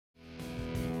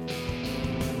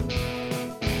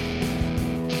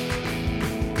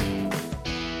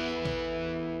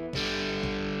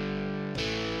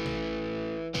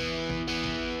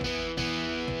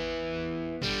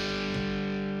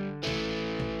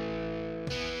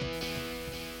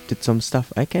did some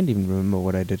stuff. I can't even remember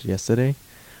what I did yesterday.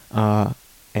 But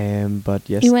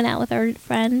yes. You went out with our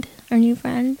new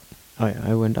friend. Oh yeah,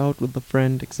 I went out with a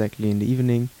friend exactly in the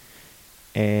evening.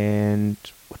 And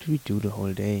what did we do the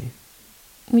whole day?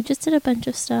 We just did a bunch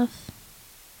of stuff.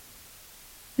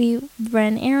 We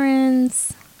ran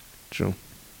errands. True.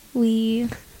 We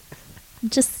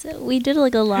did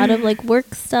like a lot of like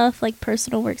work stuff, like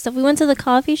personal work stuff. We went to the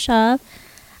coffee shop.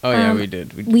 Oh yeah, we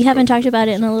did. We haven't talked about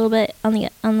it in a little bit on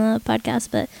the podcast,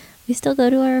 but we still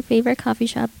go to our favorite coffee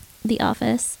shop, The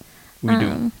Office. We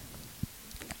do.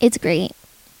 It's great.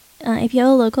 If you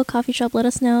have a local coffee shop, let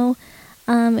us know.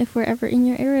 If we're ever in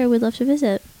your area, we'd love to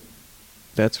visit.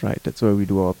 That's right. That's where we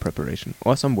do our preparation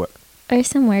or some work.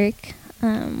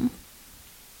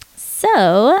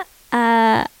 So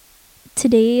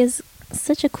today is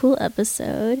such a cool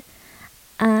episode.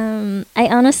 I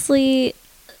honestly,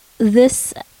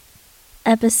 this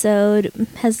episode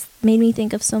has made me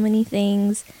think of so many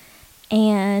things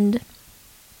and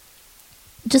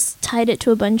just tied it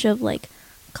to a bunch of like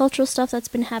cultural stuff that's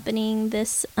been happening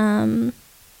this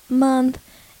month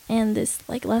and this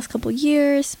like last couple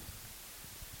years.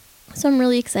 So I'm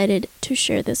really excited to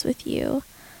share this with you.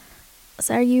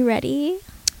 So are you ready?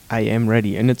 I am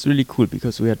ready, and it's really cool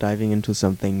because we are diving into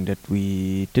something that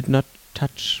we did not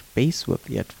touch base with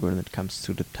yet when it comes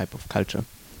to the type of culture.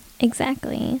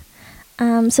 Exactly.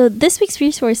 So this week's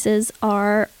resources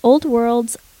are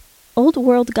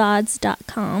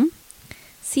oldworldgods.com,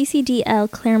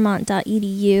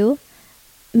 ccdlclaremont.edu,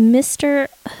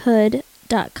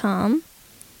 mrhood.com,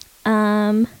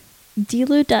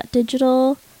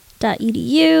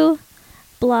 delu.digital.edu,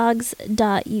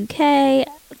 blogs.uk,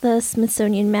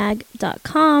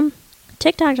 thesmithsonianmag.com,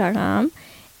 tiktok.com,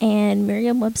 and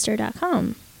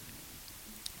merriam-webster.com.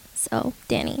 So,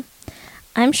 Danny,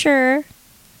 I'm sure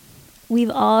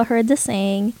we've all heard the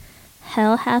saying,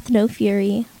 hell hath no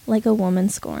fury like a woman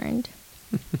scorned.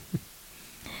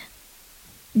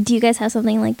 Do you guys have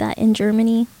something like that in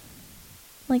Germany?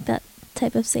 Like that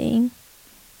type of saying?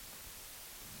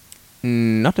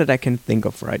 Not that I can think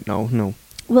of right now, no.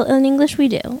 Well, in English we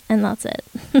do, and that's it.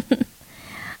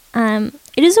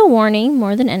 It is a warning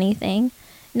more than anything,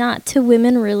 not to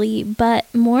women really, but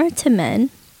more to men.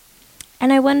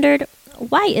 And I wondered,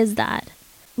 why is that?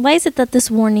 Why is it that this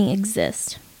warning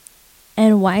exists?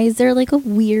 And why is there like a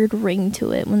weird ring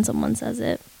to it when someone says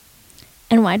it?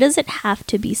 And why does it have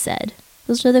to be said?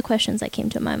 Those are the questions that came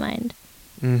to my mind.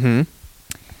 Mm-hmm.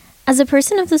 As a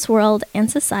person of this world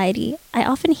and society, I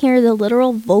often hear the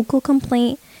literal vocal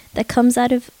complaint that comes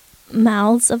out of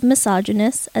mouths of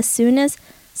misogynists as soon as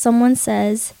someone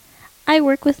says, I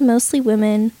work with mostly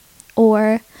women,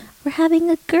 or we're having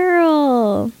a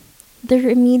girl. Their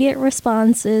immediate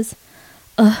response is,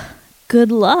 ugh, good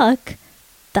luck.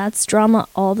 That's drama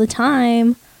all the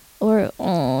time. Or,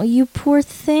 oh, you poor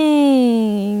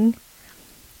thing.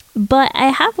 But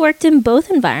I have worked in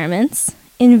both environments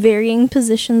in varying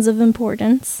positions of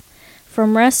importance,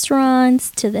 from restaurants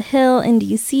to the Hill in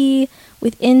DC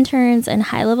with interns and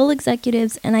high-level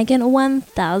executives, and I can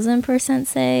 1000%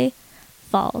 say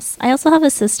false. I also have a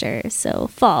sister, so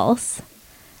false.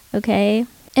 Okay?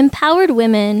 Empowered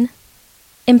women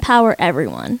empower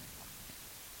everyone.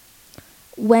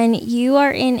 When you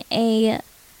are in a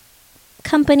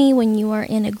company, when you are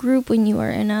in a group, when you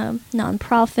are in a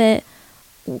nonprofit,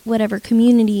 whatever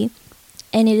community,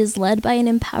 and it is led by an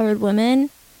empowered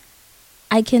woman,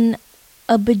 I can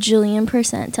a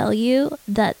bajillion% tell you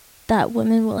that that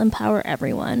woman will empower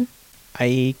everyone.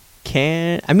 I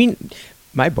mean,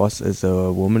 my boss is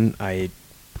a woman.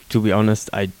 To be honest,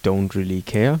 I don't really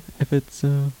care if it's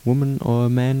a woman or a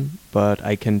man, but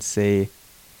I can say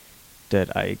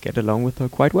that I get along with her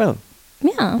quite well.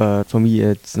 Yeah. But for me,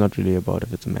 it's not really about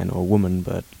if it's a man or a woman,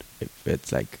 but if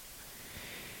it's like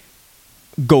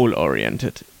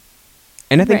goal-oriented.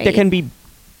 And I think there can be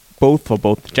both for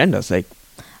both genders, like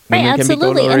right,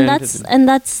 absolutely, and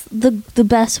that's the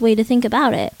best way to think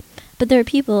about it. But there are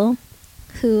people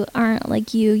who aren't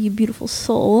like you beautiful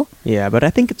soul. Yeah, but I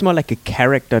think it's more like a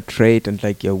character trait and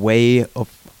like a way of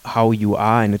how you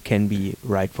are, and it can be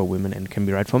right for women and can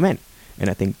be right for men. And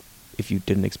I think if you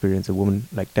didn't experience a woman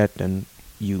like that, then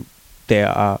there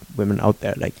are women out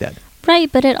there like that. Right,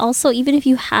 but it also, even if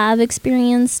you have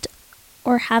experienced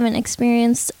or haven't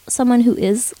experienced someone who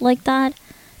is like that,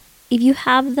 if you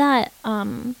have that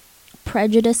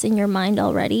prejudice in your mind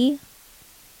already,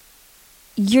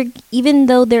 even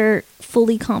though they're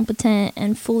fully competent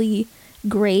and fully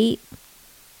great,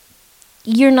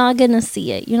 you're not going to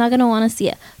see it. You're not going to want to see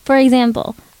it. For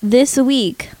example, this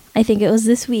week, I think it was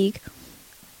this week,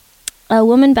 a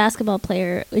woman basketball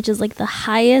player, which is like the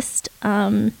highest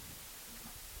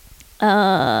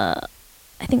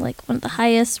I think like one of the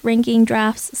highest ranking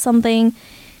drafts, something.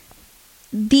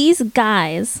 These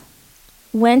guys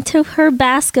went to her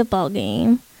basketball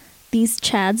game. These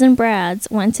Chads and Brads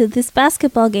went to this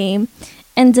basketball game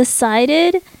and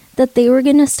decided that they were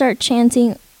going to start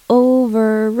chanting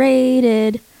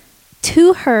overrated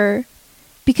to her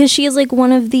because she is like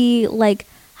one of the like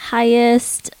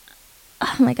highest,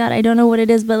 oh my god, I don't know what it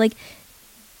is, but like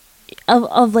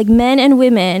of like men and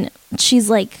women, she's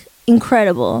like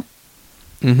incredible.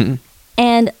 Mm-hmm.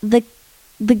 And the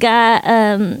guy,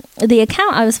 the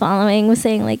account I was following was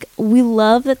saying like, we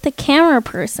love that the camera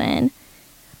person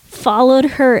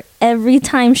followed her every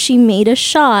time she made a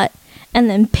shot and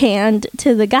then panned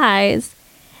to the guys,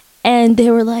 and they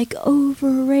were like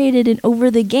overrated, and over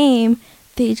the game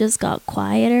they just got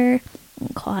quieter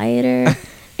and quieter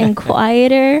and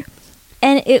quieter.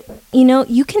 And it, you know,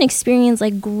 you can experience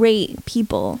like great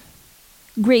people,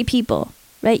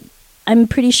 right? I'm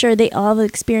pretty sure they all have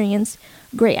experienced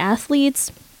great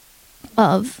athletes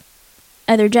of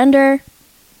either gender,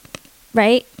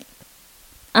 right?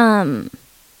 And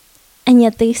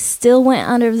yet they still went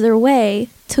out of their way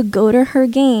to go to her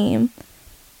game,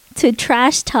 to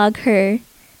trash talk her.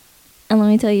 And let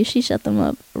me tell you, she shut them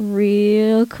up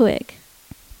real quick.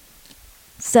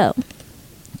 So,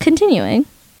 continuing.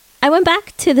 I went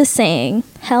back to the saying,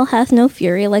 hell hath no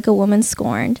fury like a woman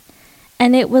scorned.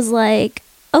 And it was like,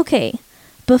 okay,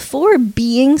 before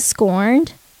being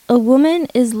scorned, a woman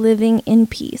is living in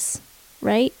peace,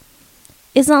 right?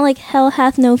 It's not like hell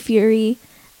hath no fury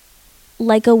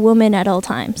like a woman at all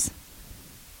times.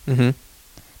 Mm-hmm.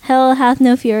 Hell hath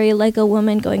no fury like a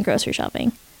woman going grocery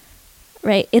shopping,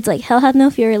 right? It's like hell hath no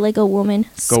fury like a woman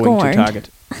scorned. Going to Target.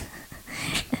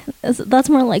 That's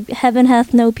more like heaven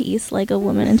hath no peace like a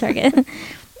woman in Target.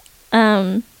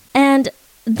 And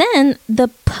then the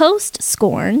post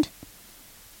scorned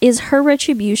is her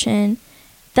retribution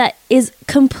that is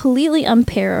completely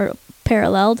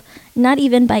unparalleled, not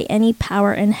even by any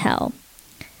power in hell.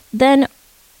 Then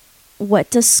what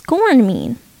does scorn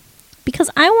mean? Because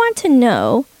I want to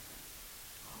know,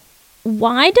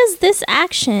 why does this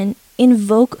action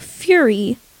invoke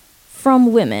fury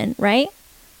from women, right?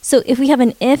 So if we have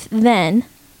an if-then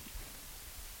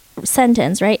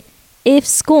sentence, right? If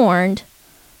scorned,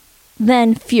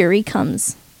 then fury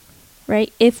comes,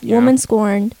 right? If woman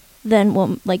scorned, then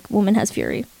woman has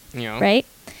fury, right?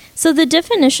 So the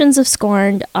definitions of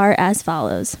scorned are as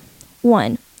follows.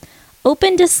 1.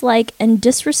 Open dislike and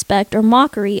disrespect or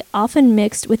mockery, often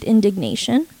mixed with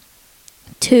indignation.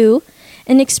 2.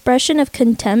 An expression of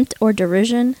contempt or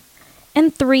derision.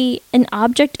 And 3. An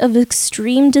object of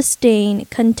extreme disdain,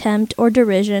 contempt, or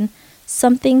derision,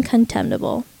 something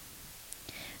contemptible.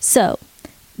 So,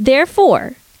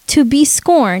 therefore, to be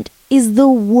scorned is the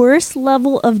worst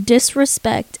level of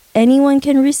disrespect anyone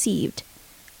can receive.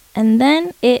 And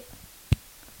then it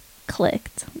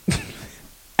clicked.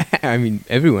 I mean,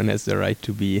 everyone has the right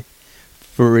to be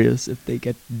furious if they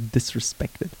get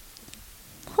disrespected.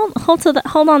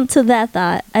 Hold on to that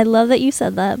thought. I love that you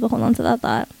said that, but hold on to that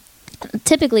thought.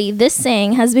 Typically, this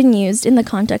saying has been used in the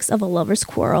context of a lover's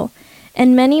quarrel,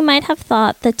 and many might have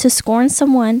thought that to scorn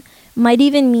someone might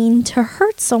even mean to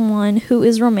hurt someone who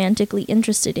is romantically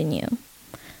interested in you.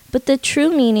 But the true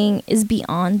meaning is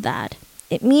beyond that.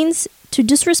 It means to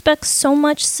disrespect so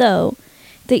much so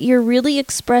that you're really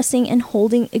expressing and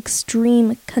holding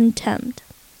extreme contempt.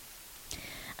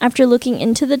 After looking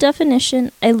into the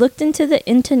definition, I looked into the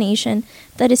intonation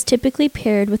that is typically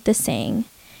paired with the saying,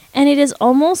 and it is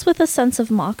almost with a sense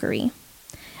of mockery,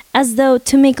 as though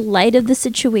to make light of the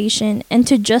situation and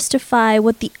to justify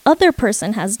what the other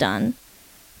person has done,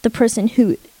 the person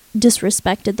who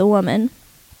disrespected the woman.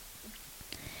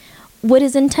 What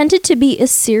is intended to be a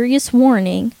serious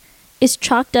warning is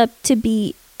chalked up to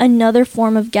be another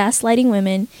form of gaslighting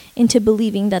women into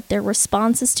believing that their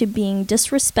responses to being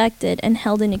disrespected and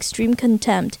held in extreme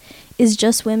contempt is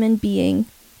just women being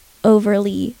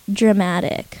overly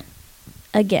dramatic.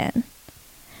 Again,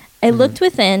 I looked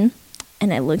within,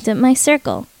 and I looked at my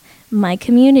circle, my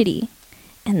community,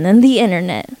 and then the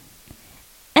internet.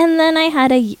 And then I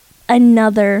had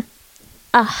another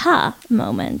aha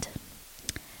moment.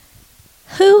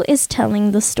 Who is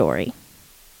telling the story?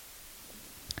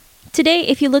 Today,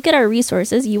 if you look at our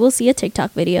resources, you will see a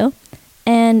TikTok video.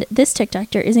 And this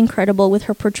TikToker is incredible with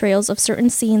her portrayals of certain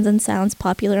scenes and sounds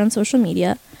popular on social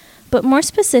media. But more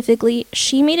specifically,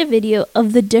 she made a video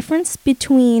of the difference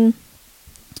between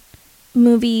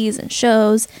movies and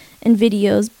shows and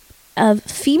videos of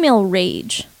female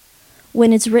rage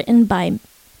when it's written by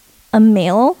a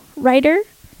male writer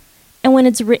and when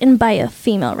it's written by a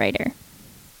female writer.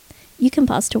 You can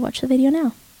pause to watch the video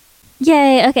now.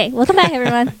 Yay. Okay, welcome back,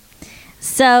 everyone.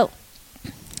 So,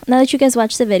 now that you guys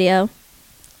watched the video,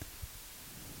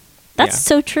 that's Yeah.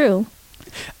 so true.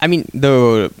 I mean,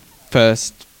 the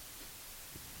first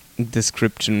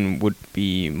description would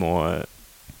be more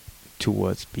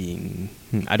towards being,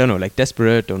 I don't know, like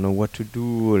desperate, don't know what to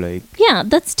do, like. Yeah,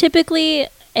 that's typically,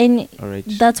 and Alright.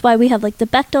 that's why we have like the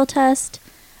Bechdel test,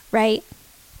 right?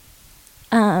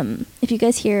 If you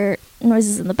guys hear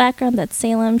noises in the background, that's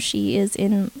Salem. She is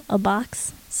in a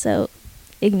box, so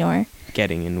ignore.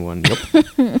 Getting in one.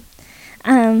 Yep.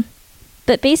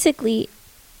 But basically,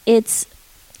 it's,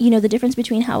 the difference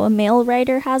between how a male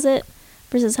writer has it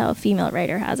versus how a female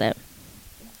writer has it.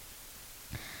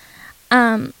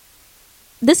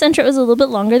 This intro is a little bit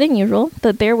longer than usual,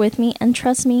 but bear with me and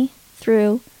trust me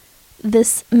through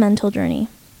this mental journey.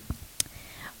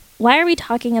 Why are we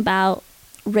talking about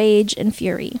rage and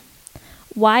fury?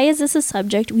 Why is this a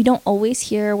subject we don't always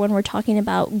hear when we're talking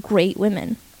about great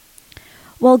women?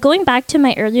 Well, going back to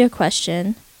my earlier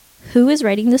question, who is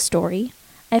writing the story?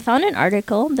 I found an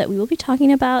article that we will be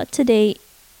talking about today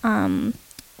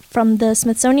from the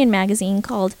Smithsonian Magazine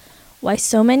called Why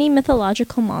So Many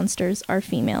Mythological Monsters Are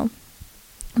Female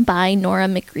by Nora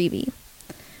McGreevy.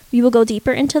 We will go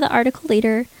deeper into the article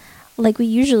later, like we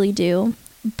usually do,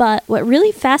 but what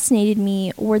really fascinated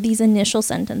me were these initial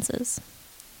sentences.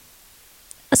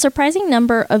 A surprising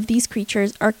number of these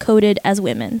creatures are coded as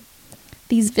women.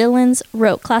 These villains,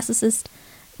 wrote classicist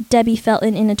Debbie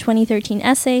Felton in a 2013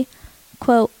 essay,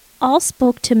 quote, all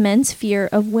spoke to men's fear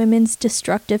of women's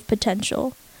destructive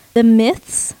potential. The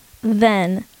myths,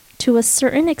 then, to a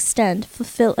certain extent,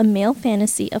 fulfill a male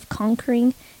fantasy of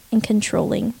conquering and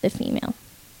controlling the female.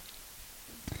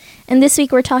 And this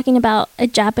week we're talking about a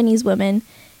Japanese woman,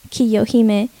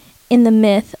 Kiyohime, in the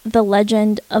myth, The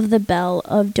Legend of the Bell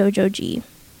of Dojoji.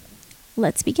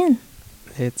 Let's begin.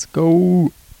 Let's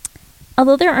go.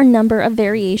 Although there are a number of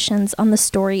variations on the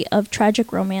story of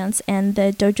tragic romance and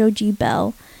the Dojoji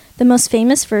Bell, the most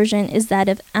famous version is that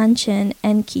of Anchin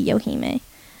and Kiyohime.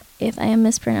 If I am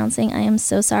mispronouncing, I am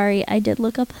so sorry. I did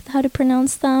look up how to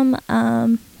pronounce them,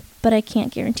 but I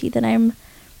can't guarantee that I'm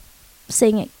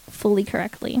saying it fully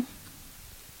correctly.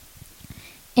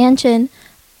 Anchin,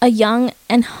 a young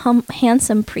and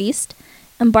handsome priest,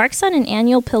 embarks on an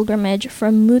annual pilgrimage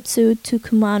from Mutsu to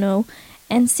Kumano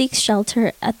and seeks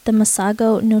shelter at the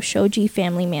Masago no Shoji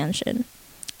family mansion.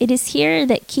 It is here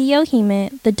that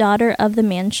Kiyohime, the daughter of the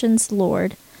mansion's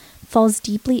lord, falls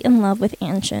deeply in love with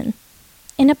Anchin.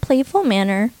 In a playful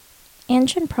manner,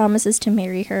 Anchin promises to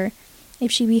marry her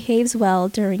if she behaves well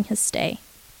during his stay.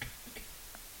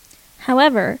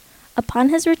 However, upon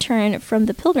his return from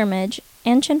the pilgrimage,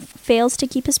 Anchin fails to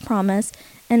keep his promise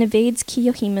and evades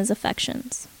Kiyohime's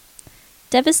affections.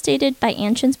 Devastated by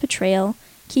Anchin's betrayal,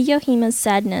 Kiyohime's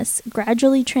sadness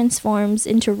gradually transforms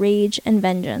into rage and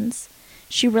vengeance.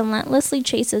 She relentlessly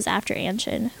chases after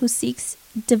Anchin, who seeks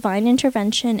divine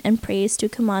intervention and prays to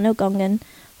Kumano Gongen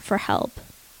for help.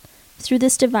 Through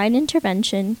this divine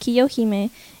intervention, Kiyohime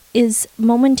is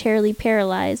momentarily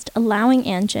paralyzed, allowing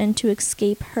Anchin to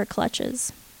escape her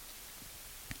clutches.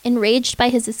 Enraged by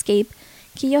his escape,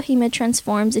 Kiyohime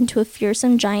transforms into a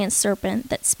fearsome giant serpent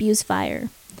that spews fire.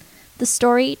 The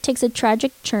story takes a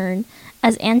tragic turn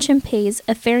as Anchin pays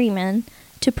a ferryman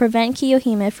to prevent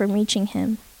Kiyohime from reaching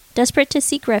him. Desperate to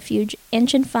seek refuge,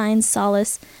 Anchin finds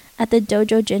solace at the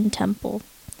Dojojin temple.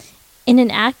 In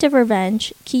an act of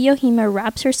revenge, Kiyohime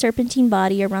wraps her serpentine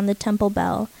body around the temple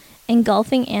bell,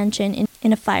 engulfing Anchin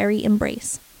in a fiery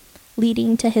embrace,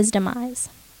 leading to his demise.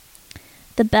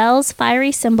 The bell's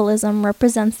fiery symbolism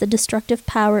represents the destructive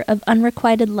power of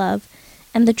unrequited love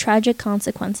and the tragic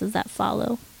consequences that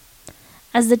follow.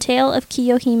 As the tale of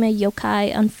Kiyohime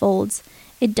yokai unfolds,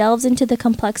 it delves into the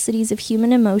complexities of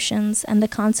human emotions and the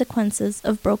consequences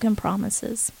of broken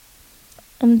promises.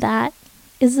 And that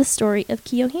is the story of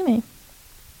Kiyohime.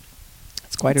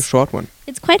 It's quite a short one.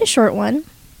 It's quite a short one.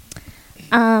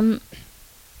 And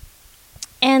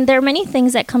there are many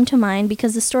things that come to mind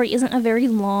because the story isn't a very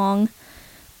long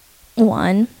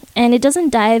one, and it doesn't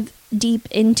dive deep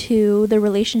into the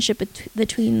relationship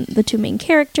between the two main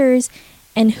characters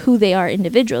and who they are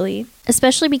individually,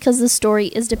 especially because the story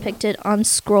is depicted on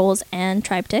scrolls and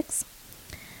triptychs.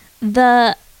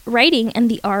 The writing and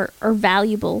the art are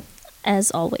valuable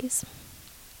as always.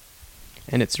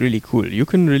 And it's really cool. You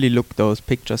can really look those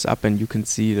pictures up and you can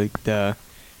see like the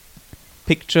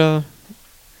picture,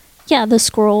 Yeah, the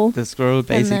scroll. the scroll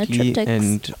basically, triptychs.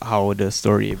 and how the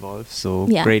story evolves. So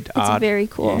Yeah, great it's art. very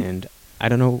cool. And I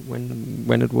don't know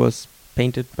when it was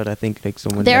painted, but I think like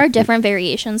someone There like are the different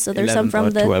variations, so there's some 11th from or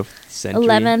the 12th century.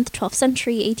 11th, 12th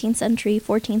century, 18th century,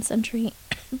 14th century.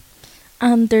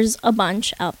 There's a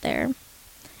bunch out there.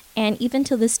 And even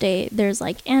to this day, there's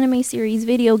like anime series,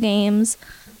 video games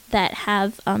that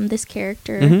have this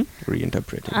character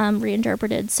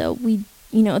reinterpreted. So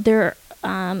there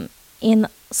in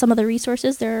some of the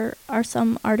resources, there are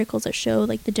some articles that show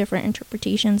like the different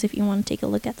interpretations if you want to take a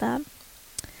look at that.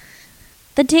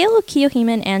 The tale of Kiyohime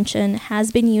and Anshin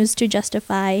has been used to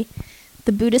justify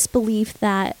the Buddhist belief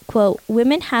that, quote,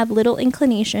 women have little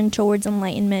inclination towards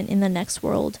enlightenment in the next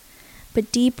world,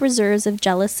 but deep reserves of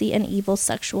jealousy and evil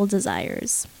sexual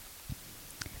desires.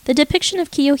 The depiction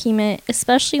of Kiyohime,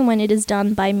 especially when it is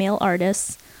done by male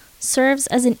artists, serves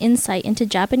as an insight into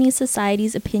Japanese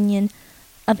society's opinion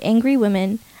of angry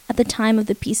women at the time of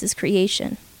the piece's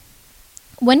creation.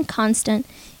 One constant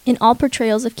in all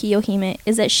portrayals of Kiyohime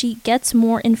is that she gets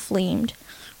more inflamed.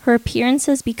 Her appearance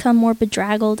has become more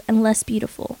bedraggled and less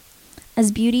beautiful.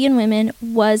 As beauty in women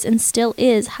was and still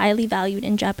is highly valued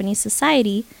in Japanese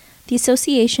society, the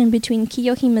association between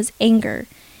Kiyohime's anger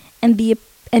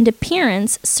and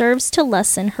appearance serves to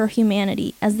lessen her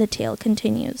humanity as the tale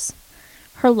continues.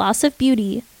 Her loss of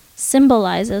beauty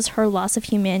symbolizes her loss of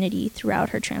humanity throughout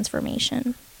her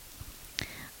transformation.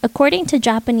 According to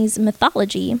Japanese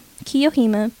mythology,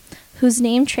 Kiyohime, whose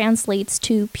name translates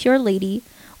to pure lady,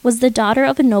 was the daughter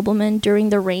of a nobleman during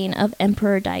the reign of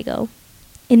Emperor Daigo.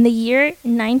 In the year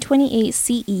 928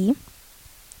 CE,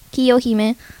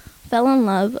 Kiyohime fell in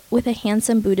love with a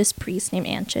handsome Buddhist priest named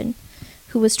Anshin,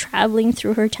 who was traveling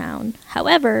through her town.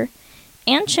 However,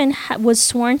 Anshin was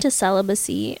sworn to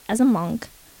celibacy as a monk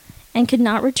and could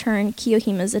not return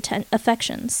Kiyohime's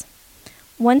affections.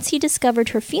 Once he discovered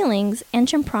her feelings,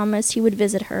 Anshin promised he would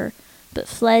visit her, but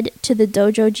fled to the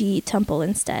Dojoji temple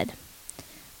instead.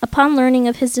 Upon learning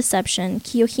of his deception,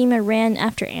 Kiyohime ran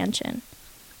after Anshin.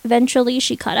 Eventually,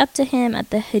 she caught up to him at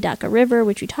the Hidaka River,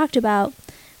 which we talked about,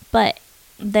 but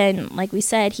then, like we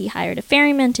said, he hired a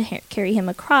ferryman to carry him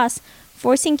across,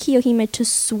 forcing Kiyohime to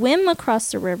swim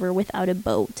across the river without a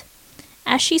boat.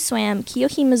 As she swam,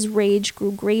 Kiyohime's rage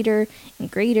grew greater and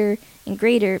greater and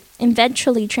greater,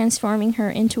 eventually transforming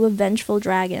her into a vengeful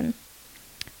dragon.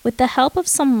 With the help of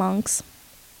some monks,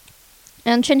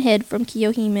 Anshin hid from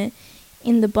Kiyohime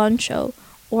in the Buncho,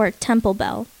 or temple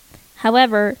bell.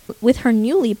 However, with her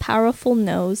newly powerful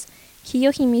nose,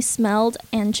 Kiyohime smelled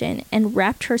Anshin and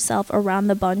wrapped herself around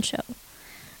the Buncho,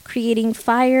 breathing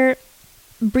fire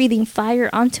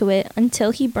onto it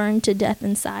until he burned to death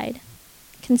inside.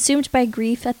 Consumed by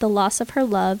grief at the loss of her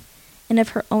love and of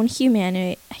her own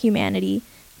humanity,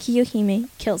 Kiyohime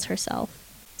kills herself.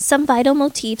 Some vital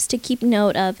motifs to keep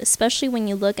note of, especially when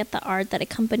you look at the art that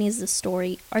accompanies the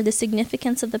story, are the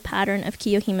significance of the pattern of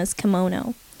Kiyohime's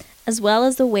kimono, as well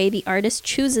as the way the artist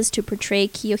chooses to portray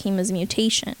Kiyohime's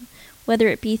mutation, whether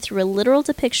it be through a literal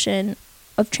depiction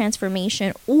of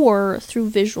transformation or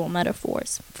through visual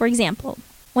metaphors. For example,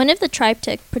 one of the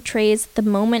triptych portrays the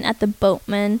moment at the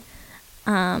boatman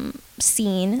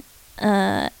scene.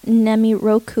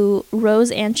 Nemiroku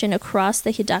rows Anshin across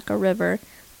the Hidaka River,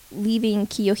 leaving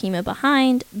Kiyohime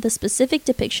behind. The specific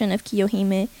depiction of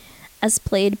Kiyohime, as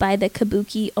played by the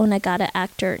kabuki onagata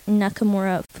actor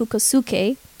Nakamura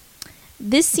Fukosuke.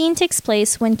 This scene takes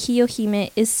place when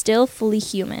Kiyohime is still fully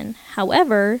human.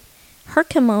 However, her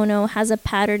kimono has a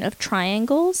pattern of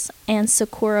triangles and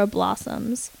sakura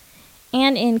blossoms.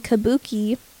 And in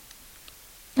kabuki,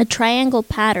 a triangle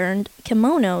patterned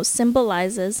kimono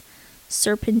symbolizes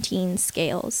serpentine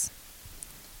scales.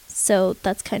 So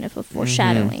that's kind of a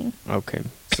foreshadowing. Mm-hmm. Okay.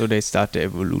 So they start the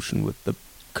evolution with the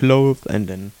clothes and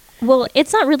then... Well,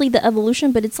 it's not really the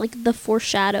evolution, but it's like the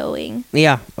foreshadowing.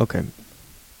 Yeah, okay.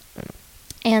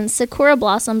 And sakura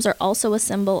blossoms are also a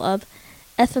symbol of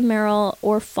ephemeral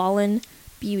or fallen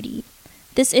beauty.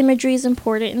 This imagery is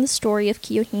important in the story of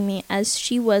Kiyohime, as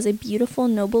she was a beautiful,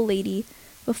 noble lady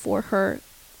before her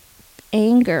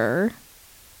anger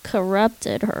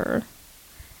corrupted her.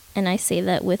 And I say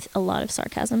that with a lot of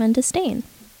sarcasm and disdain.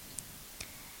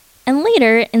 And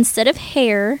later, instead of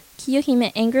hair,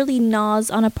 Kiyohime angrily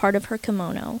gnaws on a part of her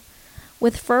kimono.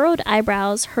 With furrowed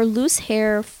eyebrows, her loose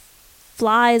hair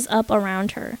flies up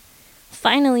around her.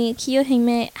 Finally,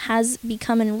 Kiyohime has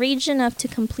become enraged enough to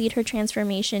complete her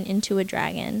transformation into a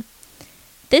dragon.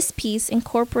 This piece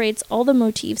incorporates all the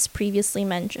motifs previously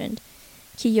mentioned.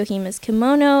 Kiyohime's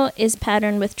kimono is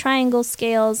patterned with triangle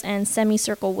scales and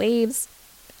semicircle waves,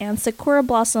 and sakura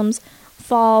blossoms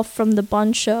fall from the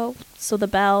buncho, so the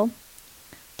bell.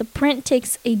 The print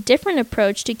takes a different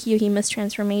approach to Kiyohime's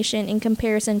transformation in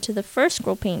comparison to the first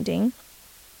scroll painting.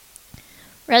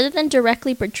 Rather than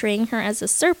directly portraying her as a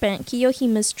serpent,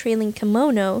 Kiyohime's trailing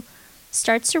kimono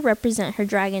starts to represent her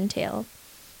dragon tail.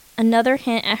 Another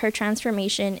hint at her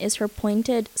transformation is her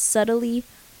pointed, subtly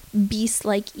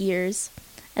beast-like ears.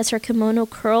 As her kimono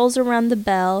curls around the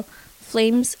bell,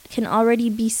 flames can already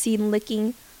be seen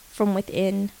licking from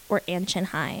within or ancient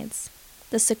hides.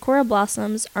 The sakura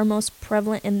blossoms are most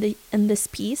prevalent in this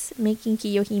piece, making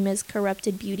Kiyohime's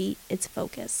corrupted beauty its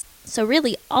focus. So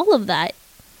really, all of that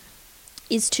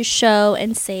is to show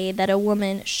and say that a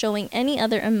woman showing any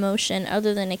other emotion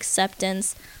other than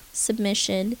acceptance,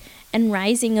 submission, and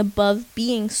rising above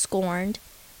being scorned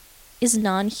is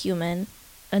non-human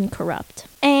and corrupt.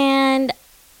 And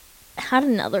I had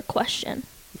another question.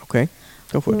 Okay,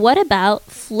 go for it. What about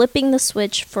flipping the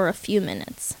switch for a few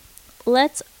minutes?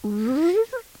 Let's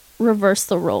reverse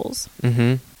the roles.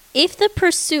 Mm-hmm. If the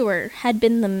pursuer had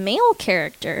been the male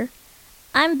character,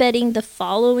 I'm betting the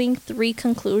following 3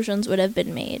 conclusions would have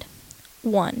been made.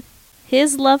 1.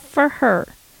 His love for her,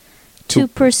 to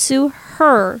pursue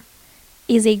her,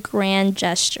 is a grand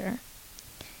gesture.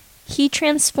 He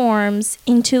transforms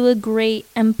into a great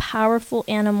and powerful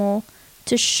animal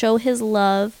to show his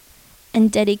love and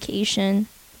dedication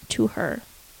to her.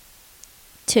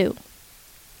 2.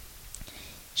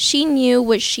 She knew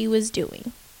what she was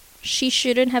doing. She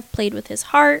shouldn't have played with his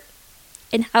heart,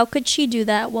 and how could she do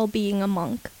that while being a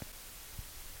monk?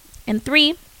 And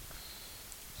 3,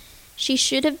 she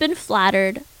should have been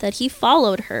flattered that he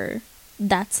followed her.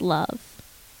 That's love.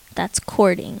 That's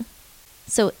courting.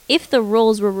 So if the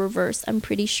roles were reversed, I'm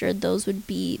pretty sure those would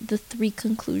be the 3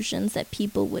 conclusions that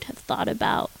people would have thought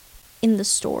about in the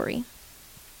story.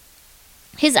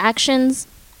 His actions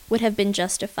would have been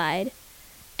justified,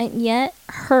 and yet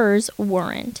hers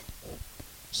weren't.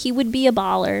 He would be a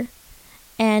baller,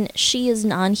 and she is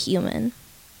non-human.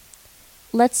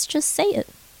 Let's just say it.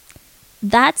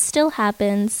 That still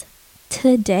happens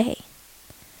today.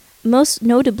 Most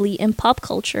notably in pop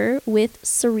culture with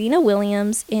Serena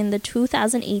Williams in the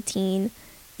 2018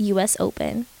 US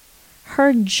Open.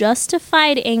 Her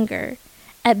justified anger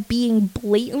at being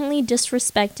blatantly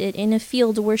disrespected in a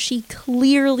field where she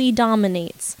clearly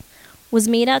dominates was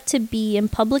made out to be in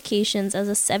publications as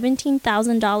a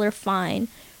 $17,000 fine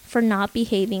for not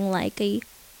behaving like a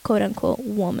quote-unquote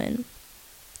woman.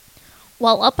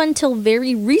 While up until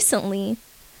very recently,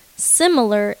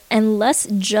 similar and less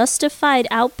justified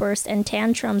outbursts and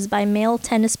tantrums by male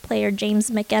tennis player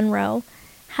James McEnroe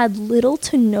had little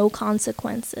to no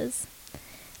consequences.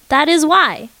 That is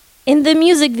why, in the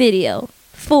music video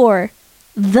for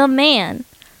The Man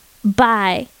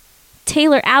by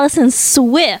Taylor Allison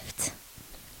Swift,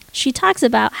 she talks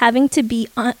about having to be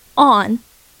on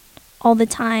all the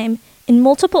time in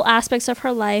multiple aspects of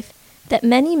her life that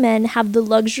many men have the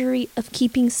luxury of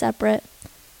keeping separate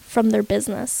from their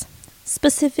business.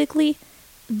 Specifically,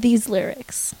 these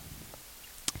lyrics.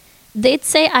 They'd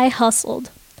say I hustled,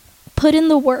 put in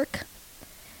the work.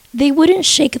 They wouldn't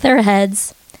shake their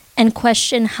heads and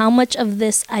question how much of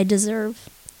this I deserve.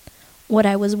 What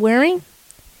I was wearing,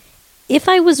 if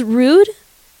I was rude,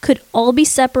 could all be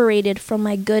separated from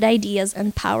my good ideas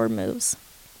and power moves.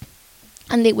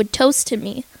 And they would toast to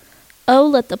me, oh,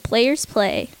 let the players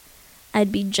play.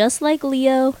 I'd be just like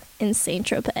Leo in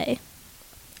Saint-Tropez.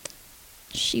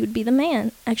 She would be the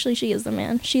man. Actually, she is the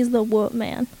man. She's the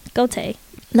man. Go Tay.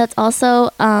 That's also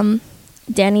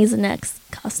Danny's next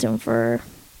costume for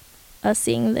us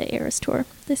seeing the Eras Tour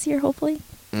this year, hopefully.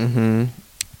 Mm-hmm.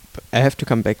 But I have to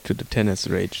come back to the tennis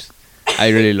rage. I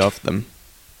really love them.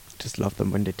 Just love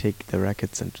them when they take the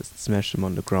rackets and just smash them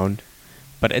on the ground.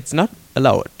 But it's not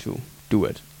allowed to do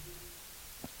it.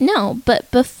 No,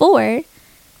 but before,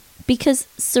 because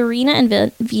Serena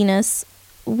and Venus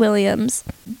Williams,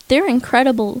 they're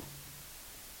incredible.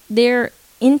 They're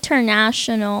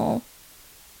internationally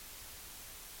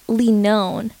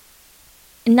known,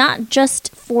 not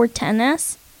just for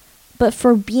tennis, but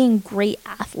for being great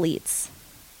athletes.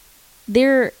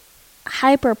 They're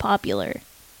hyper popular.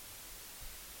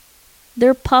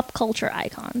 They're pop culture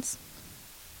icons.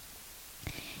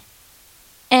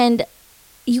 And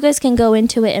you guys can go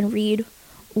into it and read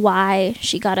why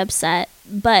she got upset,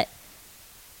 but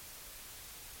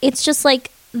it's just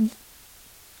like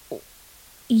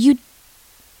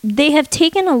they have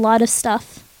taken a lot of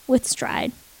stuff with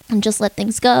stride and just let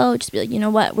things go, just be like, you know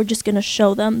what, we're just going to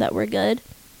show them that we're good.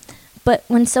 But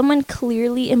when someone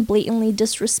clearly and blatantly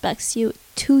disrespects you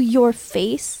to your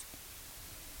face,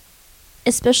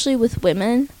 especially with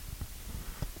women,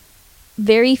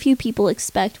 very few people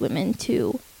expect women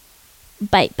to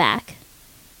bite back.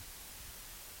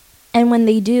 And when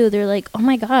they do, they're like, oh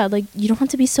my God, like, you don't have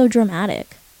to be so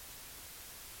dramatic.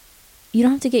 You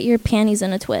don't have to get your panties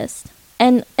in a twist.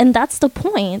 And that's the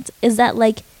point, is that,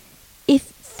 like,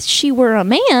 if she were a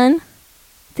man,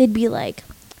 they'd be like,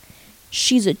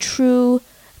 she's a true,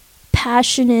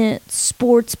 passionate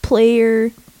sports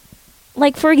player.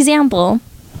 Like, for example,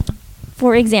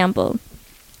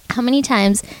 how many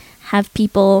times have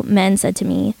men said to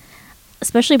me,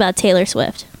 especially about Taylor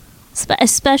Swift,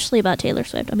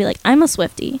 I'll be like, I'm a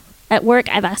Swiftie. At work,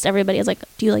 I've asked everybody, I was like,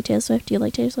 do you like Taylor Swift? Do you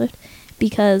like Taylor Swift?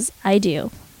 Because I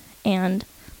do. And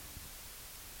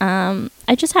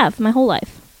I just have my whole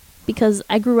life. Because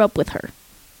I grew up with her.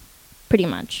 Pretty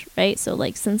much, right? So,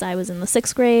 like, since I was in the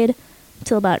 6th grade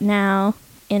till about now,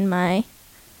 in my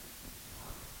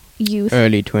youth.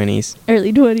 Early 20s.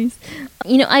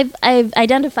 You know, I've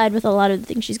identified with a lot of the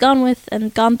things she's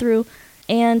gone through.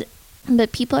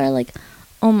 But people are like,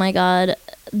 oh my God,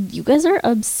 you guys are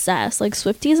obsessed. Like,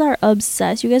 Swifties are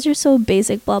obsessed. You guys are so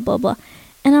basic, blah, blah, blah.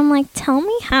 And I'm like, tell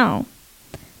me how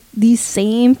these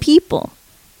same people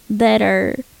that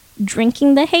are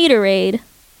drinking the haterade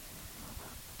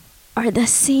are the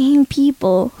same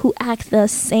people who act the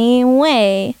same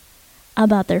way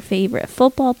about their favorite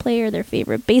football player, their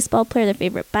favorite baseball player, their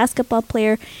favorite basketball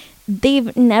player.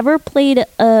 They've never played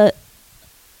a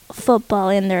football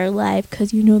in their life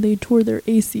because, you know, they tore their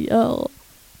ACL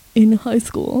in high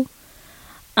school.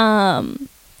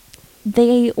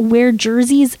 They wear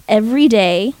jerseys every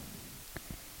day.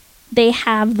 They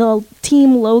have the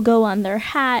team logo on their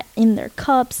hat, in their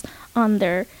cups, on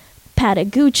their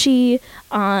Patagucci.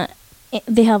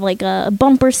 They have like a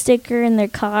bumper sticker in their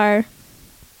car.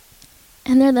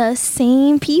 And they're the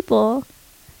same people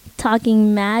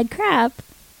talking mad crap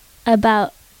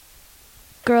about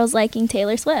girls liking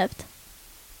Taylor Swift.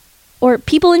 Or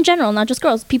people in general, not just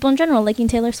girls, people in general liking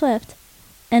Taylor Swift.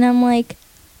 And I'm like,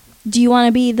 do you want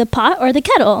to be the pot or the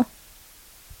kettle?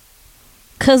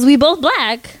 Because we both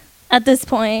black at this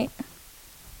point.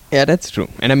 Yeah, that's true.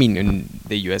 And I mean, in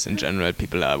the US in general,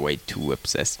 people are way too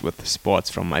obsessed with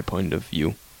sports from my point of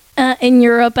view. In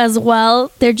Europe as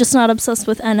well, they're just not obsessed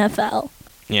with NFL.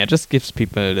 Yeah, it just gives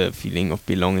people the feeling of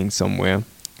belonging somewhere.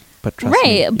 But trust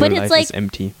me, your but life it's like is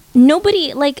empty.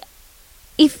 Nobody, like,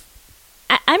 if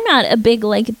I'm not a big,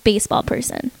 like, baseball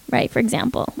person, right? For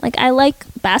example, like, I like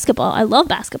basketball. I love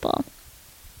basketball.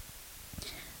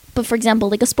 But for example,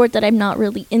 like a sport that I'm not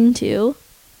really into,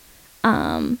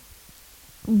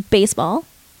 baseball,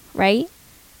 right?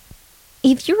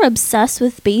 If you're obsessed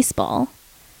with baseball,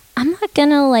 I'm not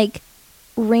gonna, like,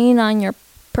 rain on your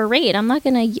parade. I'm not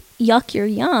gonna yuck your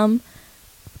yum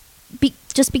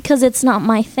just because it's not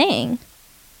my thing.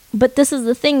 But this is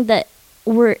the thing that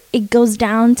where it goes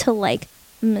down to, like,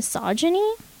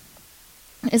 misogyny.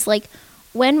 Is like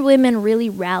when women really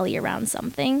rally around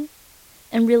something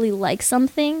and really like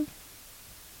something,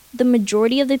 the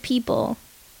majority of the people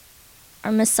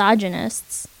are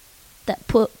misogynists that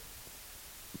put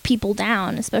people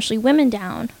down, especially women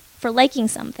down, for liking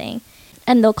something.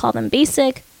 And they'll call them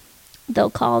basic.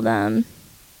 They'll call them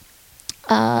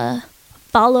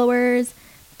followers,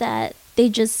 that they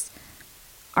just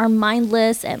are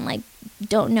mindless and, like,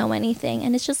 don't know anything.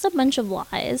 And it's just a bunch of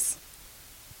lies.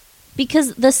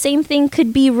 Because the same thing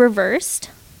could be reversed.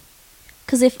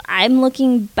 Because if I'm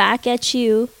looking back at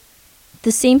you,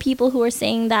 the same people who are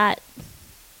saying that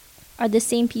are the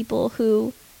same people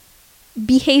who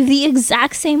behave the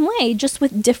exact same way, just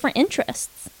with different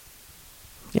interests.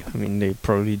 Yeah, I mean, they're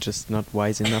probably just not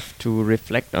wise enough to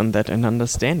reflect on that and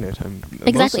understand it.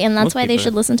 Exactly, and that's why they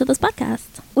should listen to this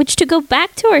podcast. Which, to go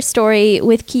back to our story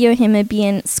with Kiyohime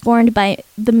being scorned by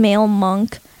the male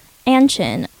monk,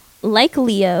 Anshin, like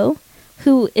Leo,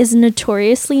 who is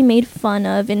notoriously made fun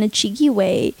of in a cheeky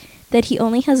way, that he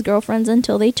only has girlfriends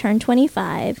until they turn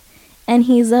 25, and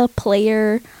he's a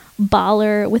player,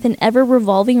 baller with an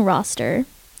ever-revolving roster.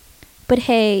 But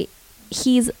hey,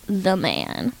 he's the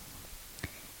man.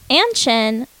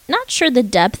 Anshin, not sure the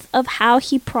depth of how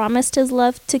he promised his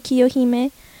love to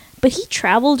Kiyohime, but he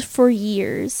traveled for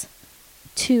years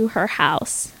to her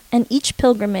house, and each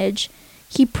pilgrimage,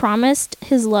 he promised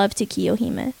his love to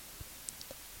Kiyohime.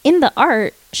 In the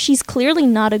art, she's clearly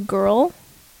not a girl,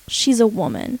 she's a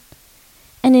woman.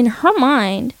 And in her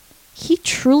mind, he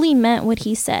truly meant what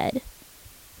he said.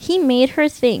 He made her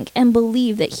think and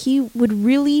believe that he would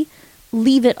really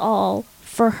leave it all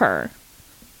for her.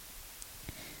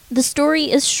 The story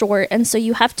is short, and so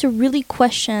you have to really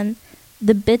question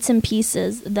the bits and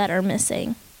pieces that are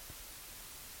missing.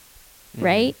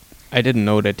 Right? I didn't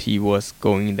know that he was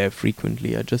going there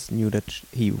frequently. I just knew that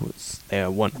he was there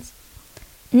once.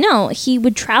 No, he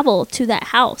would travel to that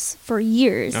house for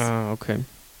years. Ah, okay.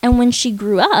 And when she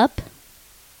grew up,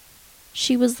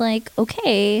 she was like,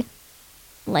 okay,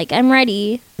 like, I'm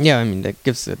ready. Yeah, I mean, that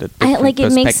gives it a different like,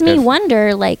 it makes me perspective.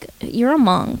 wonder, like, you're a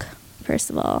monk, first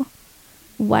of all.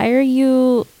 Why are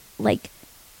you, like,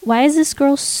 Why is this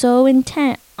girl so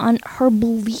intent on her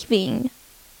believing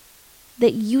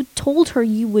that you told her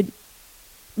you would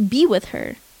be with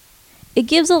her? It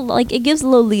gives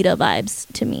Lolita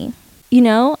vibes to me, you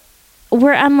know,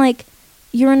 where I'm like,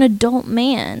 you're an adult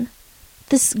man.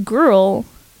 This girl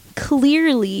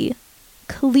clearly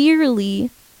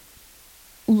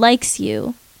likes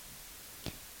you,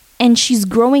 and she's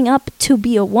growing up to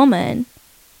be a woman,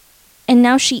 and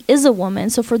now she is a woman.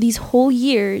 So for these whole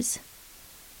years,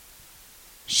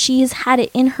 she has had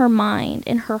it in her mind,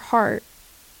 in her heart,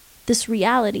 this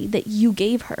reality that you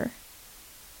gave her,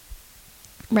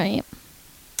 right?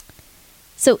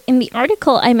 So in the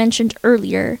article I mentioned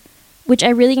earlier, which I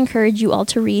really encourage you all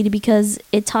to read because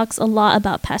it talks a lot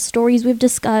about past stories we've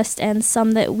discussed and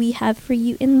some that we have for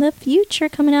you in the future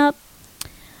coming up.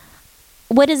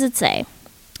 What does it say?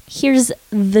 Here's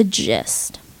the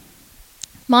gist.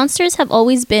 Monsters have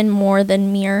always been more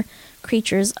than mere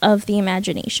creatures of the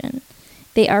imagination.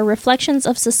 They are reflections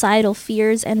of societal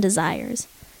fears and desires,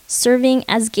 serving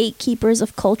as gatekeepers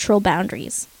of cultural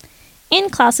boundaries. In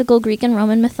classical Greek and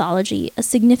Roman mythology, a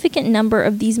significant number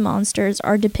of these monsters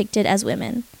are depicted as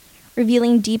women,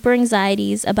 revealing deeper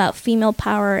anxieties about female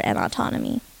power and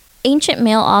autonomy. Ancient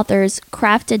male authors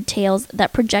crafted tales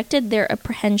that projected their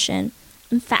apprehension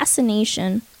and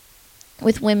fascination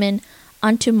with women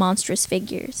onto monstrous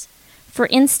figures. For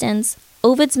instance,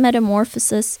 Ovid's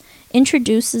Metamorphosis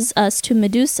introduces us to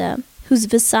Medusa, whose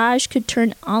visage could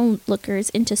turn onlookers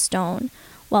into stone,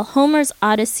 while Homer's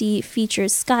Odyssey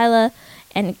features Scylla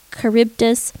and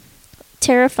Charybdis,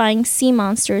 terrifying sea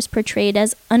monsters portrayed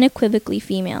as unequivocally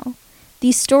female.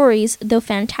 These stories, though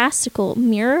fantastical,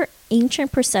 mirror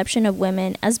ancient perception of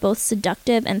women as both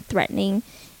seductive and threatening,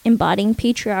 embodying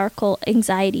patriarchal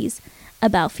anxieties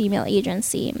about female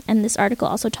agency. And this article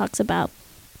also talks about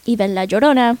even La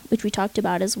Llorona, which we talked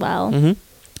about as well. Mm-hmm.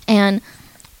 And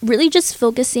really just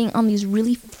focusing on these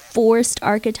really forced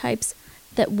archetypes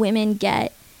that women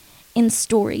get in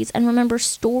stories. And remember,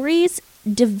 stories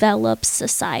develop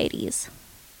societies.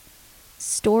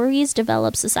 Stories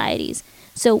develop societies.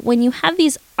 So when you have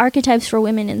these archetypes for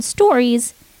women in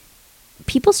stories,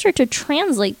 people start to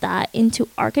translate that into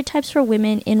archetypes for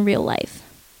women in real life.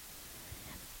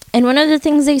 And one of the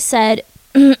things they said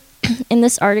in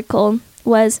this article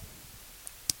was,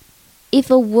 if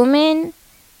a woman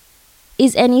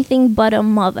is anything but a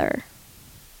mother,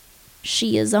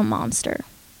 she is a monster.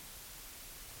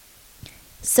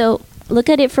 So look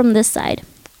at it from this side.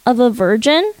 Of a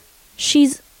virgin,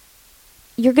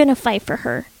 you're going to fight for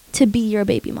her to be your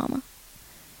baby mama.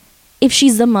 If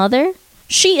she's the mother,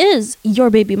 she is your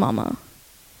baby mama.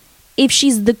 If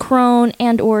she's the crone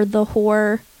and or the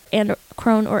whore,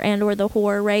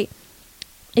 right?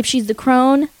 If she's the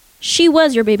crone, she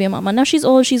was your baby mama. Now she's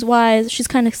old, she's wise, she's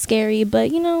kind of scary,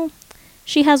 but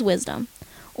she has wisdom.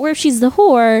 Or if she's the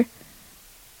whore,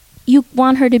 you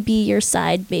want her to be your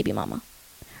side baby mama,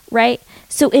 right?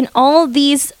 So in all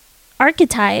these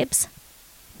archetypes,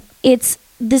 it's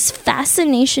this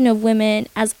fascination of women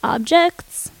as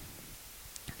objects,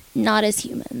 not as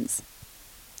humans.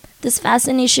 This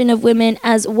fascination of women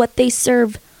as what they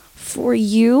serve for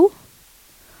you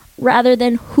rather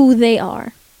than who they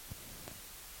are.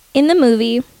 In the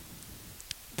movie,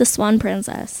 The Swan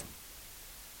Princess.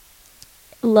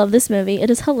 Love this movie. It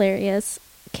is hilarious.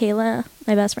 Kayla,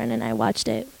 my best friend, and I watched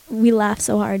it. We laughed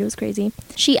so hard. It was crazy.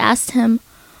 She asked him,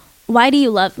 "Why do you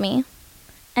love me?"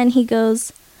 And he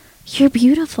goes, "You're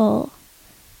beautiful."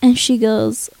 And she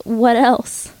goes, "What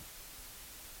else?"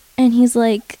 And he's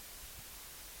like,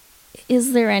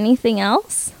 "Is there anything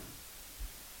else?"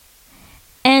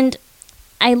 And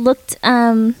I looked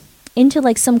into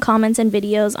like some comments and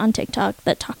videos on TikTok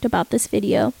that talked about this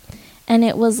video. And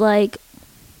it was like,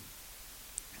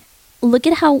 look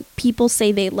at how people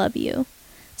say they love you.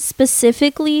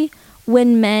 Specifically,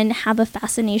 when men have a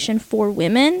fascination for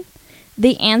women,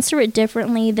 they answer it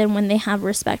differently than when they have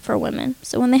respect for women.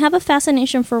 So when they have a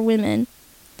fascination for women,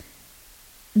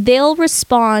 they'll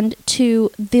respond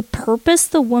to the purpose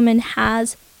the woman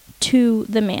has to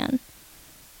the man.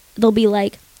 They'll be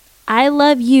like, "I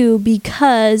love you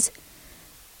because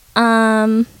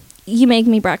you make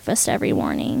me breakfast every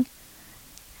morning."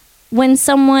 When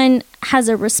someone has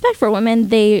a respect for women,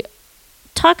 they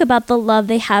talk about the love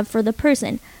they have for the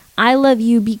person. "I love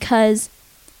you because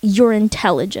you're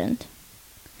intelligent."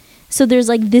 So there's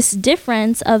like this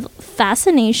difference of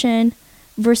fascination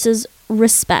versus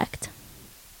respect.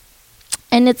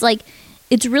 And it's like,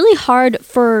 it's really hard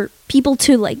for people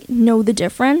to like know the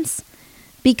difference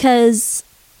because,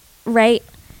 right,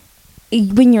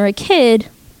 when you're a kid,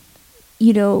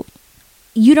 you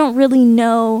don't really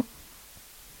know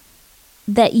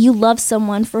that you love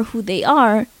someone for who they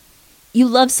are. You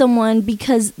love someone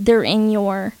because they're in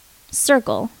your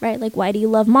circle, right? Like, why do you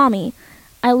love mommy?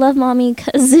 I love mommy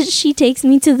because she takes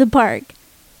me to the park,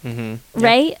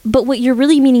 right? But what you're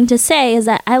really meaning to say is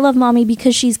that I love mommy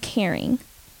because she's caring.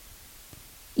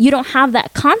 You don't have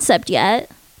that concept yet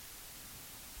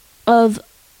of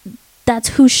that's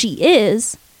who she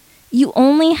is. You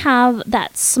only have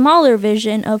that smaller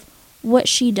vision of what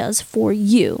she does for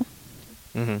you.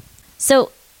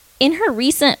 So in her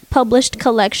recent published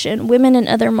collection, Women and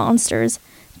Other Monsters,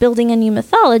 Building a New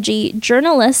Mythology,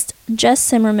 journalist Jess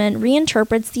Zimmerman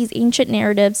reinterprets these ancient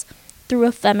narratives through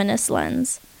a feminist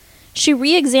lens. She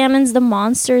re-examines the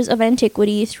monsters of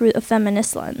antiquity through a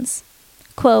feminist lens.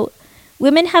 Quote,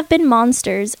 "Women have been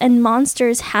monsters, and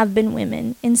monsters have been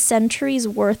women in centuries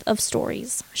worth of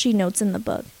stories," she notes in the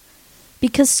book.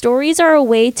 Because stories are a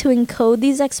way to encode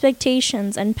these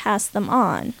expectations and pass them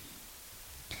on.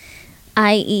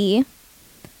 I.e.,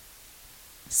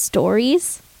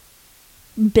 stories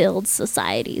build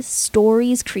societies.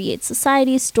 Stories create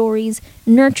societies. Stories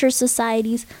nurture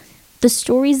societies. The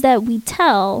stories that we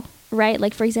tell, right?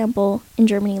 Like, for example, in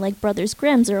Germany, like Brothers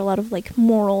Grimm's, there are a lot of like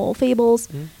moral fables,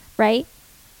 right?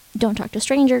 Don't talk to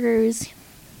strangers.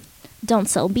 Don't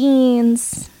sell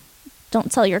beans.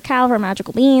 Don't sell your cow for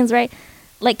magical beans, right?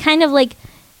 Like, kind of like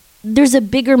there's a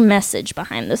bigger message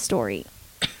behind the story.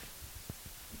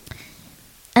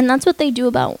 And that's what they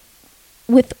do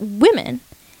with women.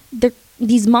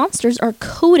 These monsters are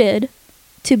coded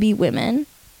to be women.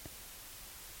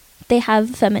 They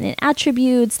have feminine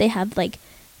attributes. They have like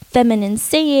feminine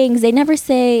sayings. They never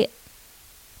say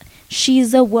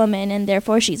she's a woman and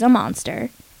therefore she's a monster.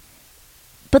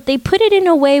 But they put it in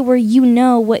a way where you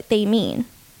know what they mean.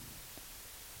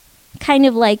 Kind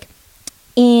of like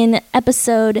in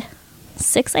episode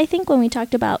 6, I think, when we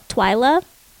talked about Twyla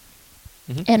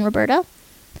and Roberta.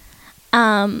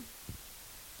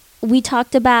 We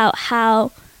talked about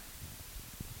how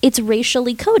it's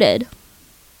racially coded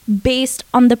based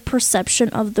on the perception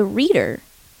of the reader,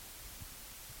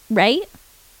 right?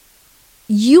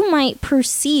 You might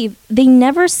perceive, they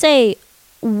never say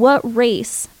what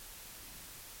race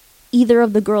either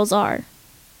of the girls are,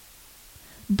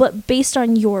 but based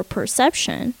on your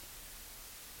perception,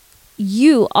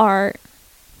 you are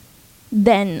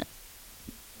then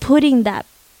putting that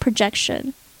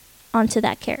projection onto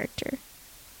that character,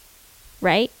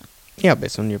 right? Yeah,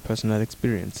 based on your personal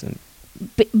experience and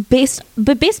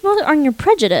based more on your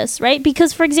prejudice, right?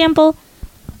 Because, for example,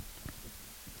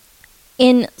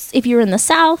 if you're in the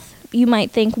South, you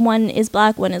might think one is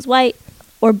black, one is white,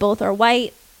 or both are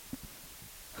white.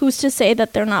 Who's to say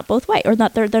that they're not both white or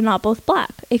that they're not both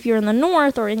black? If you're in the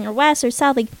North or in your West or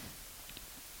South, like,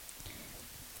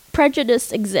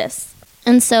 prejudice exists.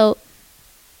 And so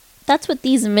that's what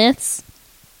these myths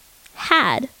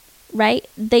had, right?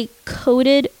 They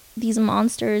coded these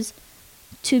monsters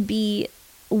to be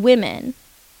women,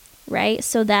 right?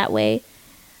 So that way,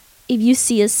 if you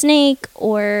see a snake,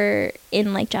 or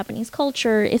in like Japanese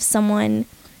culture, if someone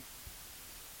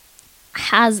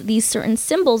has these certain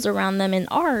symbols around them in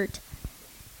art,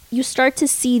 you start to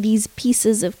see these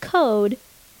pieces of code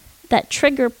that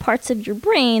trigger parts of your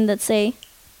brain that say,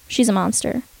 she's a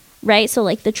monster, right? So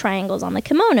like the triangles on the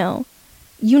kimono,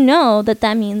 you know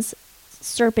that means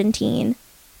serpentine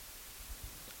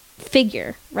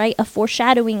figure, right? A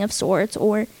foreshadowing of sorts,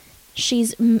 or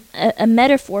she's a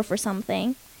metaphor for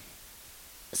something.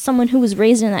 Someone who was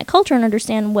raised in that culture and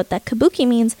understand what that kabuki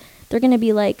means, they're going to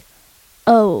be like,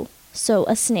 oh, so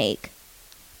a snake,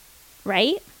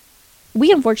 right?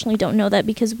 We unfortunately don't know that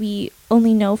because we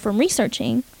only know from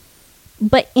researching.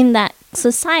 But in that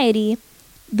society,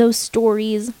 those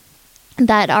stories,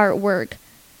 that artwork,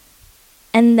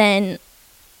 and then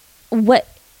what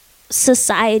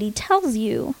society tells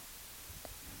you,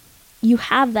 you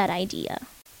have that idea.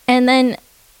 And then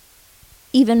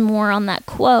even more on that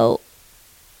quote,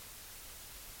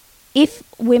 if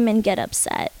women get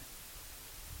upset,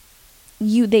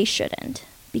 they shouldn't.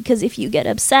 Because if you get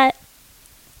upset,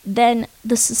 then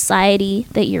the society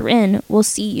that you're in will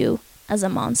see you as a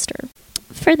monster.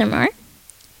 Furthermore,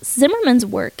 Zimmerman's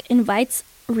work invites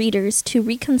readers to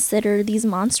reconsider these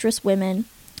monstrous women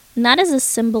not as a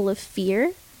symbol of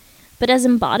fear, but as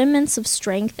embodiments of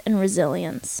strength and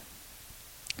resilience.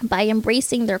 By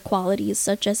embracing their qualities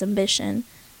such as ambition,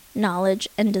 knowledge,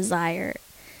 and desire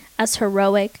as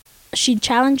heroic, she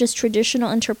challenges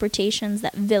traditional interpretations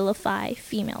that vilify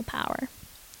female power.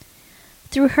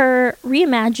 Through her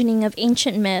reimagining of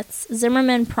ancient myths,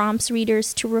 Zimmerman prompts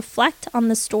readers to reflect on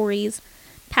the stories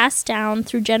passed down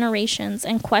through generations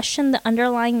and question the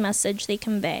underlying message they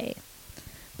convey.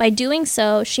 By doing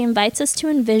so, she invites us to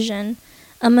envision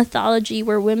a mythology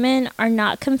where women are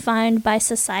not confined by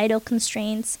societal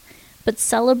constraints, but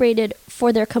celebrated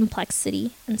for their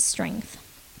complexity and strength.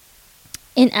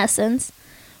 In essence,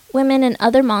 Women and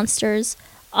Other Monsters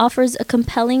offers a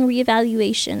compelling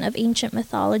reevaluation of ancient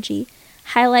mythology,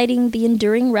 highlighting the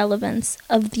enduring relevance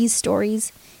of these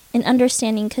stories in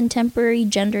understanding contemporary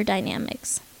gender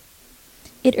dynamics.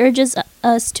 It urges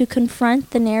us to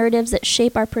confront the narratives that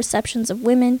shape our perceptions of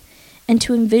women and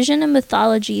to envision a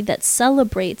mythology that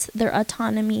celebrates their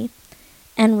autonomy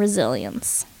and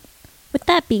resilience. With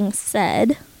that being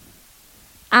said,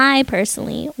 I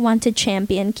personally want to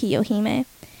champion Kiyohime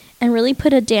and really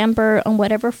put a damper on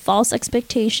whatever false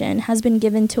expectation has been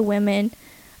given to women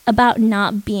about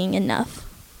not being enough.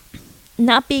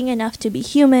 Not being enough to be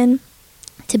human,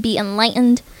 to be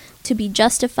enlightened, to be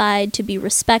justified, to be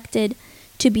respected,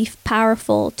 to be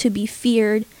powerful, to be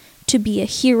feared, to be a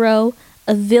hero,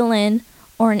 a villain,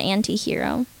 or an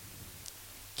anti-hero.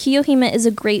 Kiyohime is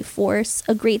a great force,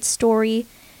 a great story,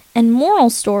 and moral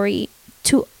story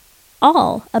to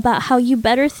all about how you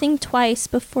better think twice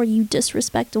before you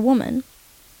disrespect a woman.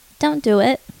 Don't do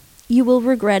it. You will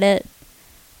regret it.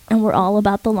 And we're all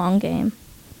about the long game.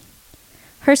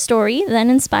 Her story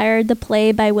then inspired the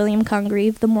play by William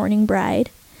Congreve, The Mourning Bride,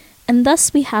 and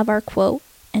thus we have our quote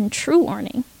and true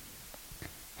warning.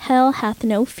 Hell hath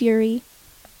no fury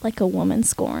like a woman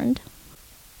scorned.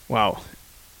 Wow.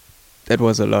 That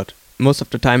was a lot. Most of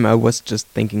the time I was just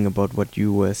thinking about what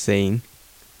you were saying,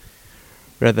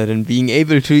 rather than being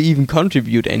able to even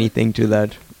contribute anything to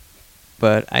that.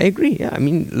 But I agree, yeah. I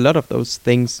mean, a lot of those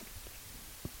things,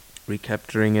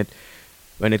 recapturing it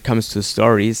when it comes to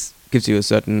stories, gives you a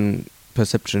certain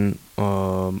perception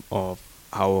of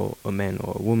how a man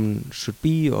or a woman should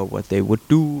be or what they would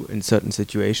do in certain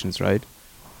situations, right?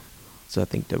 So I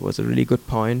think that was a really good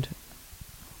point.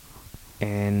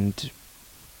 And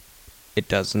it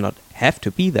does not have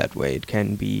to be that way. It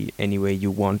can be any way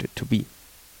you want it to be.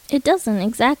 It doesn't,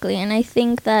 exactly. And I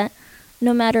think that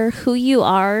no matter who you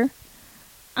are,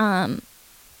 there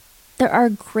are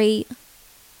great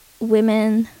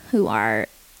women who are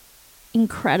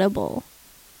incredible,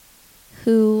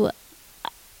 who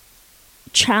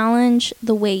challenge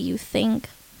the way you think,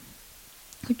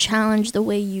 who challenge the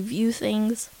way you view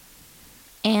things.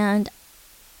 And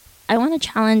I want to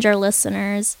challenge our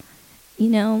listeners,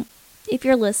 if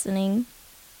you're listening,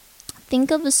 think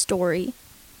of a story.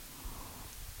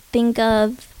 Think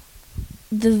of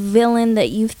the villain that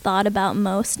you've thought about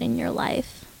most in your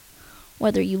life,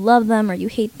 whether you love them or you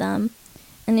hate them.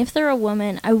 And if they're a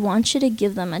woman, I want you to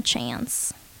give them a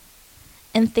chance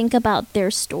and think about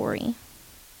their story.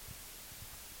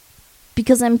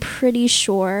 Because I'm pretty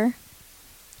sure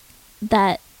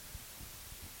that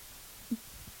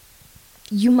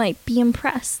you might be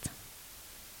impressed.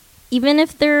 Even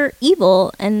if they're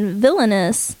evil and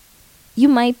villainous, you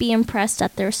might be impressed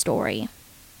at their story.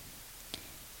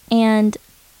 And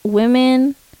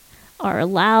women are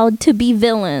allowed to be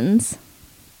villains.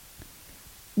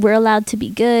 We're allowed to be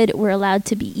good. We're allowed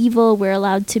to be evil. We're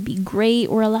allowed to be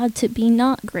great. We're allowed to be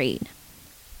not great.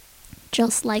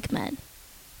 Just like men.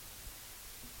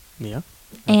 Yeah.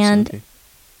 And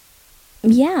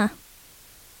yeah,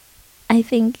 I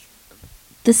think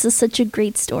this is such a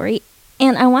great story.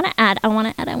 And I want to add.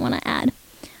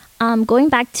 Going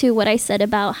back to what I said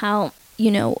about how,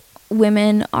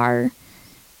 women are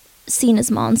seen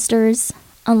as monsters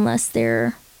unless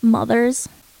they're mothers.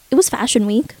 It was Fashion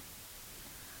Week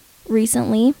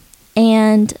recently,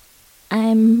 and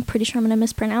I'm pretty sure I'm going to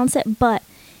mispronounce it, but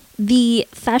the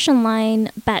fashion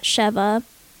line Batsheva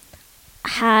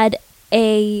had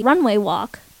a runway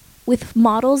walk with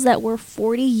models that were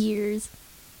 40 years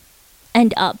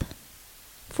and up.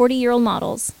 40-year-old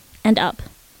models and up.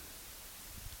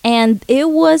 And they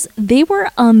were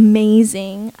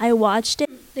amazing. I watched it.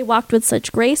 They walked with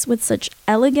such grace, with such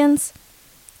elegance,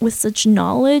 with such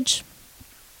knowledge,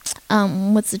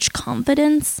 with such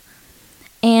confidence.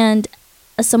 And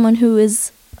as someone who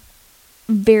is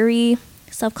very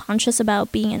self-conscious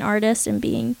about being an artist and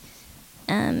being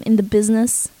in the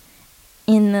business,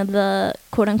 in the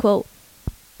quote-unquote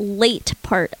late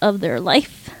part of their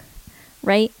life,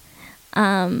 right?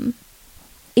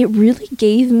 It really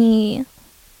gave me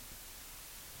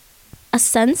a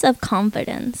sense of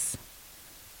confidence,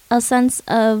 a sense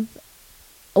of,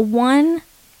 one,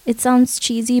 it sounds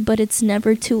cheesy, but it's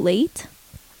never too late.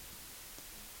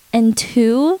 And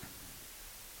two,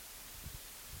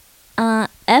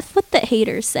 F what the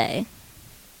haters say.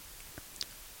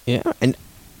 Yeah, and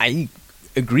I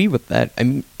agree with that. I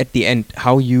mean, at the end,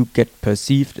 how you get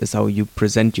perceived is how you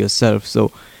present yourself.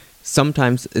 So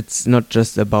sometimes it's not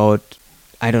just about,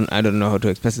 I don't know how to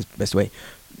express this the best way.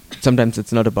 Sometimes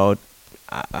it's not about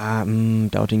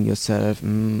doubting yourself.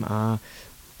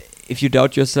 If you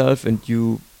doubt yourself and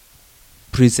you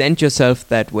present yourself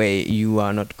that way, you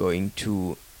are not going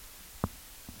to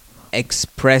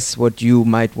express what you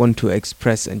might want to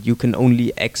express, and you can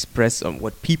only express on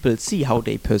what people see, how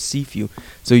they perceive you.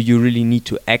 So you really need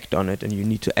to act on it, and you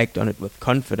need to act on it with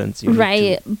confidence.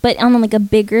 Right, but on like a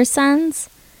bigger sense,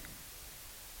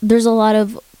 there's a lot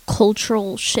of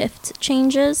cultural shift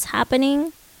changes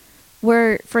happening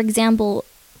where, for example,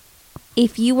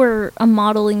 if you were a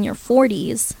model in your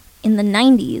 40s, in the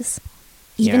 90s,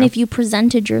 even if you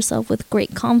presented yourself with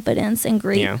great confidence and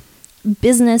great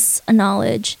business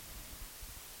knowledge,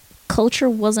 culture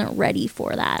wasn't ready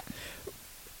for that.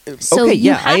 So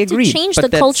you have to change the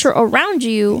culture around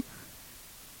you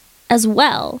as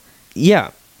well. Yeah,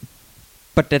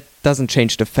 but that doesn't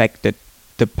change the fact that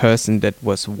the person that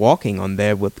was walking on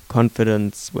there with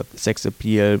confidence, with sex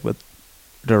appeal, with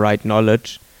the right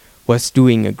knowledge, was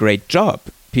doing a great job.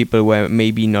 People were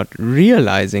maybe not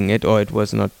realizing it, or it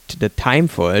was not the time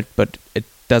for it, but it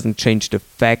doesn't change the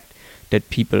fact that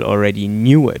people already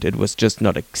knew it. It was just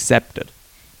not accepted.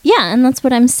 Yeah, and that's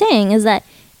what I'm saying, is that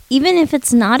even if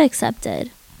it's not accepted,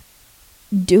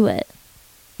 do it.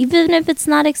 Even if it's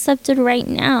not accepted right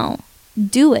now,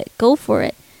 do it. Go for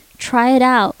it. Try it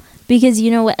out. Because you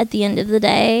know what? At the end of the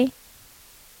day,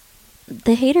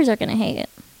 the haters are going to hate it.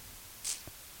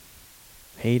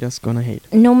 Haters gonna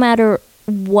hate. No matter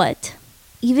what.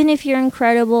 Even if you're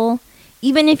incredible,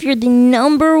 even if you're the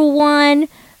number one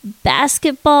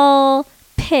basketball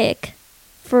pick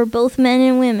for both men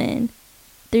and women,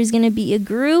 there's going to be a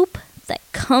group that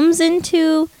comes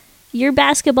into your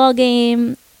basketball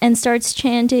game and starts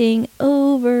chanting,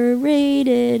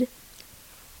 overrated.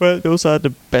 Well, those are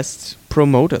the best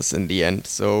promoters in the end,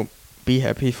 so be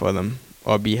happy for them,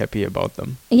 or be happy about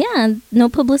them. Yeah, no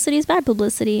publicity is bad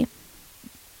publicity.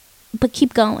 But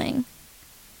keep going.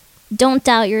 Don't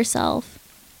doubt yourself.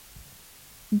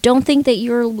 Don't think that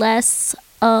you're less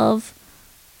of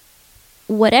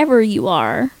whatever you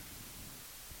are,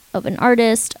 of an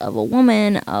artist, of a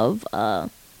woman, of a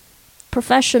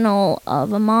professional,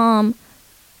 of a mom,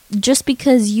 just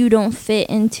because you don't fit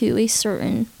into a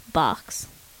certain box.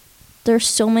 There's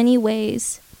so many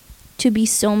ways to be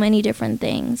so many different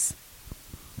things.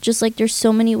 Just like there's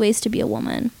so many ways to be a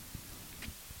woman.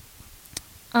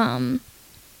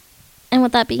 And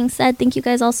with that being said, thank you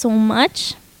guys all so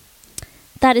much.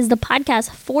 That is the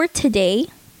podcast for today.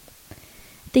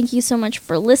 Thank you so much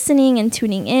for listening and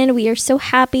tuning in. We are so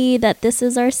happy that this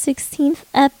is our 16th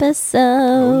episode.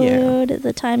 Oh, yeah.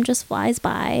 The time just flies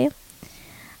by.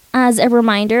 As a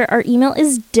reminder, our email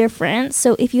is different.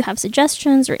 So if you have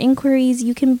suggestions or inquiries,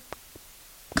 you can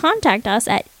contact us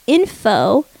at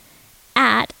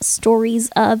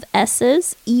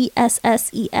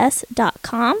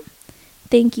info@storiesofesses.com.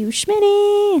 Thank you,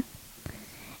 Schmitty.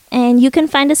 And you can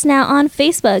find us now on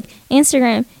Facebook,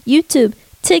 Instagram, YouTube,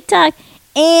 TikTok,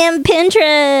 and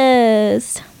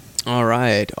Pinterest. All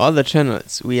right, all the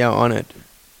channels, we are on it.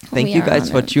 Thank you guys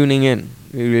for tuning in.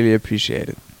 We really appreciate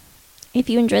it. If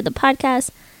you enjoyed the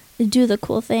podcast, do the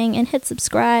cool thing and hit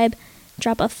subscribe,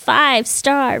 drop a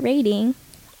 5-star rating,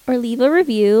 or leave a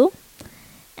review.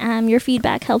 Your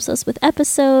feedback helps us with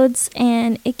episodes,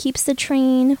 and it keeps the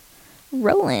train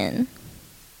rolling.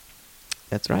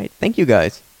 That's right. Thank you,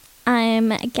 guys. I'm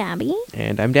Gabby.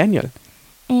 And I'm Daniel.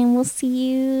 And we'll see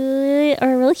you,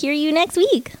 or we'll hear you next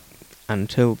week.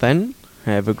 Until then,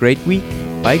 have a great week.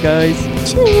 Bye, guys.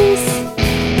 Tschüss.